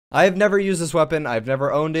I've never used this weapon. I've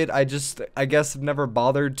never owned it. I guess I've never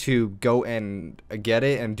bothered to go and get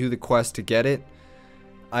it and do the quest to get it.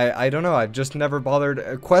 I don't know. I've just never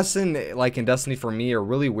bothered. Quests in Destiny for me are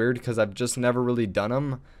really weird because I've just never really done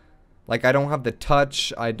them. Like, I don't have the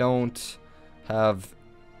touch. I don't have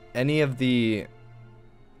any of the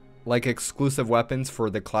exclusive weapons for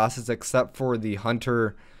the classes except for the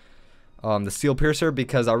hunter, the steel piercer,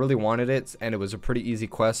 because I really wanted it and it was a pretty easy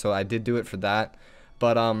quest, so I did do it for that.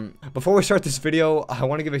 But before we start this video, I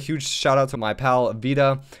want to give a huge shout out to my pal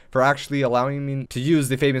Vita for actually allowing me to use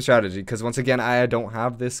the Fabian strategy, because once again I don't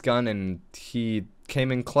have this gun and he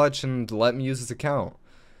came in clutch and let me use his account.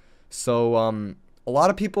 So a lot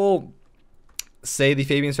of people say the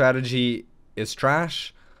Fabian strategy is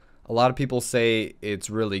trash. A lot of people say it's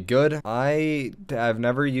really good. I've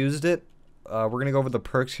never used it. We're gonna go over the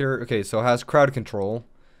perks here. Okay, so it has crowd control.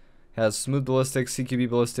 Has smooth ballistics, CQB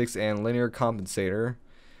ballistics, and linear compensator.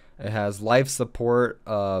 It has life support,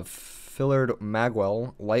 fillered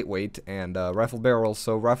magwell, lightweight, and rifle barrel.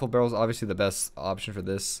 So rifle barrel is obviously the best option for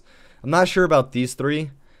this. I'm not sure about these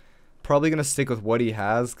three. Probably gonna stick with what he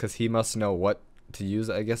has because he must know what to use,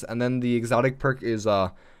 I guess. And then the exotic perk is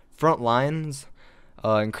front lines.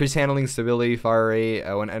 Increase handling, stability, fire rate.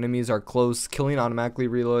 When enemies are close, killing automatically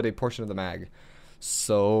reload a portion of the mag.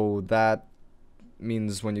 So that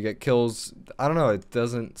means when you get kills, I don't know, it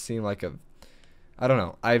doesn't seem like a, I don't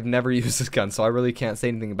know, I've never used this gun, so I really can't say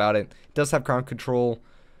anything about it. It does have ground control,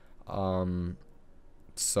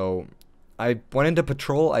 so I went into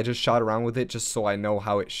patrol. I just shot around with it just so I know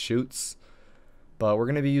how it shoots, but we're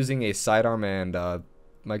gonna be using a sidearm and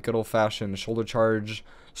my good old-fashioned shoulder charge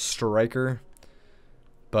striker,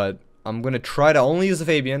 but I'm gonna try to only use the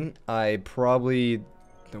Fabian. I probably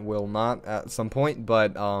will not at some point,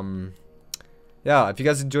 but yeah, if you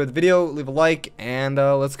guys enjoyed the video, leave a like, and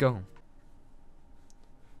let's go.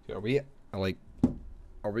 Are we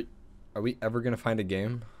ever gonna find a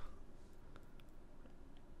game?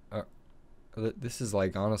 This is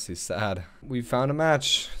honestly sad. We found a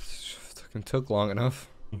match. It took long enough.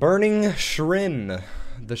 Burning Shrine,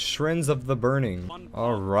 the Shrines of the Burning.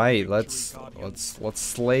 All right, let's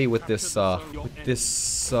slay with this what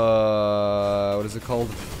is it called?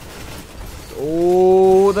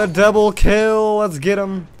 Oh, the double kill! Let's get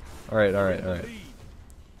him! Alright.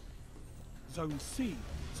 Zone C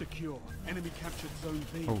secure. Enemy captured zone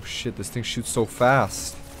B. Oh shit, this thing shoots so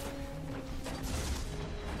fast.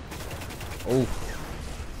 Oh.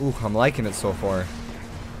 Ooh, I'm liking it so far.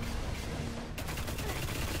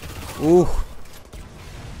 Ooh.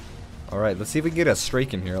 Alright, let's see if we can get a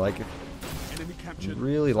strike in here. I'm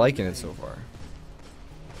really liking it so far.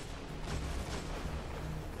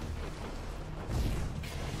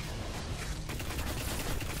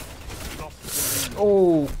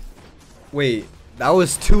 Oh, wait, that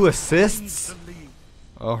was 2 assists?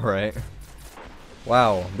 Alright.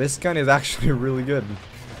 Wow, this gun is actually really good.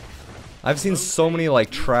 I've seen so many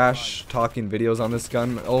trash talking videos on this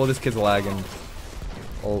gun. Oh, this kid's lagging.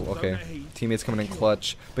 Oh, okay. Teammates coming in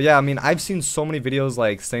clutch. But yeah, I mean, I've seen so many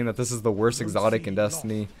videos saying that this is the worst exotic in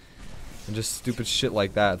Destiny. And just stupid shit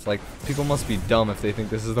like that. It's like, people must be dumb if they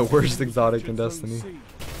think this is the worst exotic in Destiny.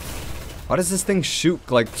 Why does this thing shoot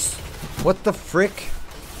what the frick?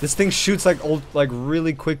 This thing shoots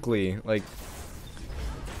really quickly.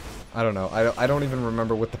 I don't know. I don't even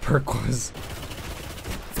remember what the perk was.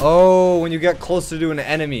 Oh, when you get closer to an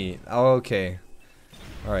enemy. Oh, okay.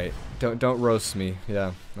 Alright. Don't roast me.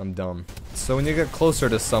 Yeah, I'm dumb. So when you get closer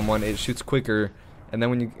to someone, it shoots quicker, and then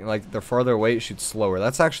when you they're farther away, it shoots slower.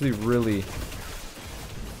 That's actually really, oh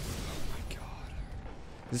my god.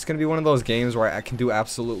 This is gonna be one of those games where I can do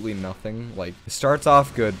absolutely nothing. It starts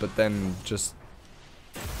off good, but then just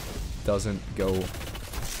doesn't go.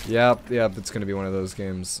 Yep, it's gonna be one of those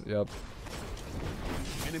games. Yep.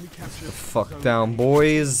 The fuck down,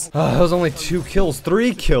 boys. That was only 2 kills.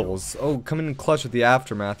 3 kills. Oh, coming in clutch with the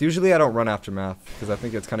aftermath. Usually I don't run aftermath because I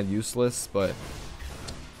think it's kind of useless, but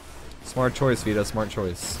smart choice, Vita. Smart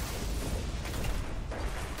choice.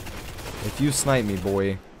 If you snipe me,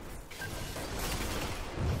 boy.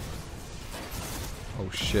 Oh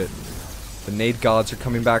shit. The nade gods are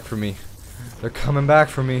coming back for me. They're coming back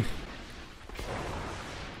for me.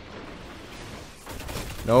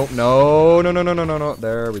 Nope, no.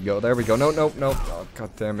 There we go. No. Oh,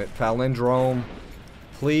 god damn it. Palindrome.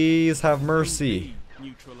 Please have mercy.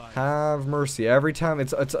 Have mercy. Every time I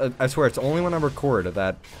swear it's only when I record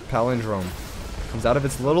that palindrome comes out of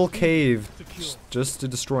its little cave just to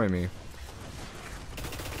destroy me.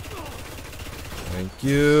 Thank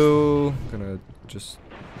you. I'm gonna just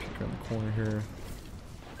peek around the corner here.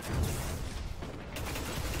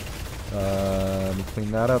 Let me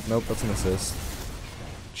clean that up. Nope, that's an assist.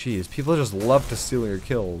 Jeez, people just love to steal your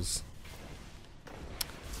kills.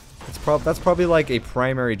 That's probably like a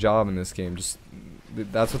primary job in this game. Just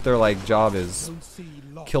that's what their like job is.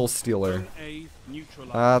 Kill stealer.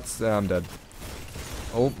 I'm dead.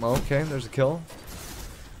 Oh, okay, there's a kill.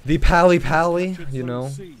 The pally, you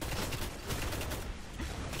know.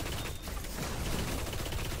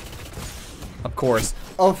 Of course.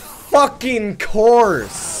 Of fucking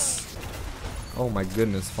course! Oh my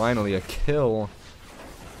goodness, finally a kill.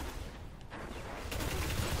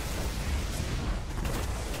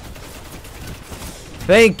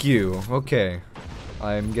 Thank you! Okay.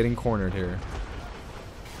 I'm getting cornered here.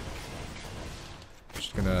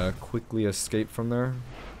 Just gonna quickly escape from there.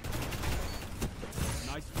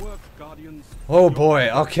 Oh boy,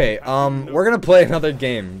 okay, we're gonna play another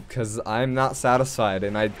game, because I'm not satisfied,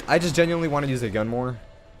 and I just genuinely want to use a gun more.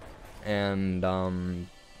 And,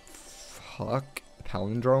 fuck,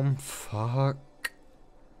 palindrome, fuck.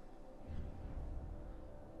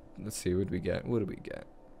 Let's see, what did we get? What did we get?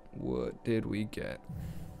 What did we get?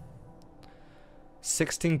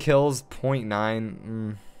 16 kills,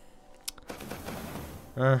 0.9,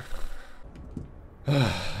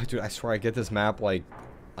 dude, I swear I get this map, like,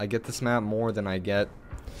 I get this map more than I get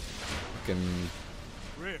fucking,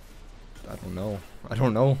 I don't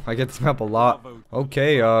know, I get this map a lot.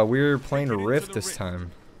 Okay, we're playing Rift this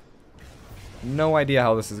time. No idea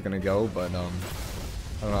how this is gonna go, but, I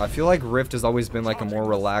don't know, I feel like Rift has always been like a more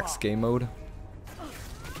relaxed game mode.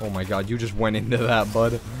 Oh my god, you just went into that,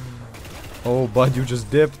 bud. Oh, bud, you just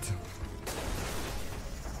dipped.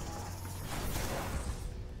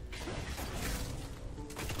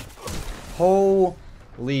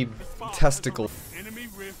 Holy testicle. Enemy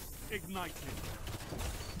rift ignited.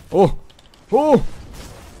 Oh! Oh! Look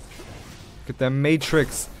at them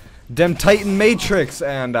Matrix. Dem Titan Matrix!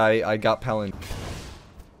 And I got Palin.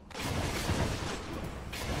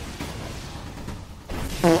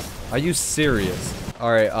 Are you serious?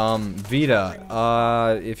 Alright,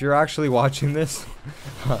 Vita, if you're actually watching this,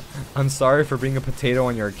 I'm sorry for being a potato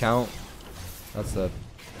on your account. That's a...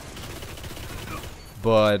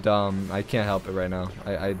 But, I can't help it right now.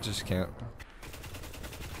 I just can't.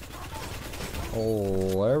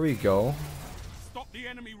 Oh, there we go. Stop the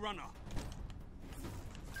enemy runner.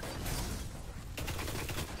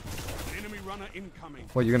 Enemy runner incoming.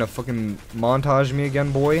 What, you're gonna fucking montage me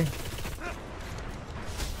again, boy?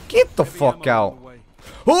 Get the fuck out.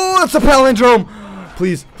 Oh, it's a palindrome!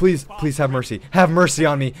 Please, please, please have mercy. Have mercy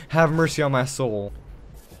on me. Have mercy on my soul.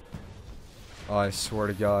 Oh, I swear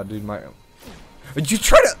to God, dude, my... You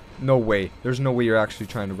try to... No way. There's no way you're actually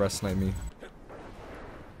trying to rest snipe me.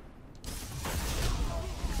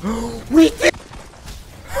 We did...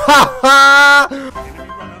 Ha ha!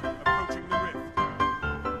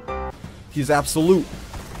 He's absolute.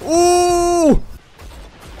 Ooh!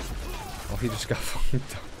 Oh, he just got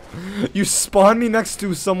fucked up. You spawned me next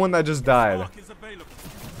to someone that just died.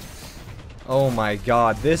 Oh my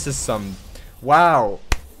god, this is some... Wow.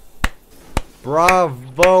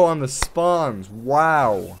 Bravo on the spawns.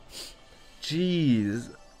 Wow.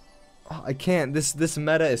 Jeez. Oh, I can't. This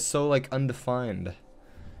meta is so like undefined.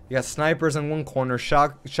 You got snipers in one corner,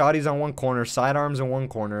 shotties on one corner, sidearms in one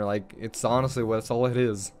corner. Like, it's honestly that's all it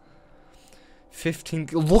is. 15.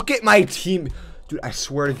 Look at my team. Dude, I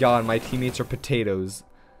swear to God, my teammates are potatoes.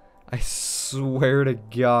 I swear to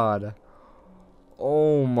God.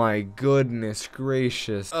 Oh my goodness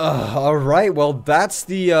gracious. Alright, well that's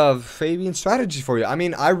the Fabian strategy for you. I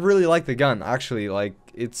mean, I really like the gun, actually. Like,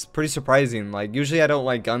 it's pretty surprising. Like, usually I don't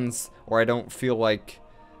like guns, or I don't feel like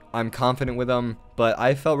I'm confident with them, but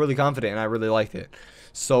I felt really confident and I really liked it.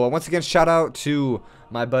 So once again, shout out to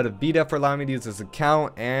my bud of Beta for allowing me to use this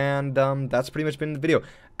account, and that's pretty much been the video.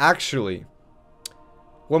 Actually,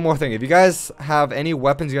 one more thing, if you guys have any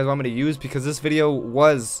weapons you guys want me to use, because this video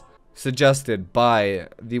was suggested by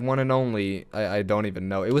the one and only, I don't even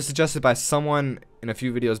know, it was suggested by someone in a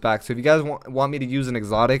few videos back. So if you guys want me to use an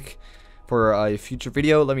exotic for a future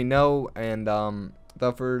video, let me know. And why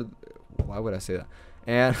would I say that?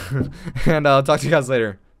 And and I'll talk to you guys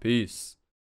later. Peace.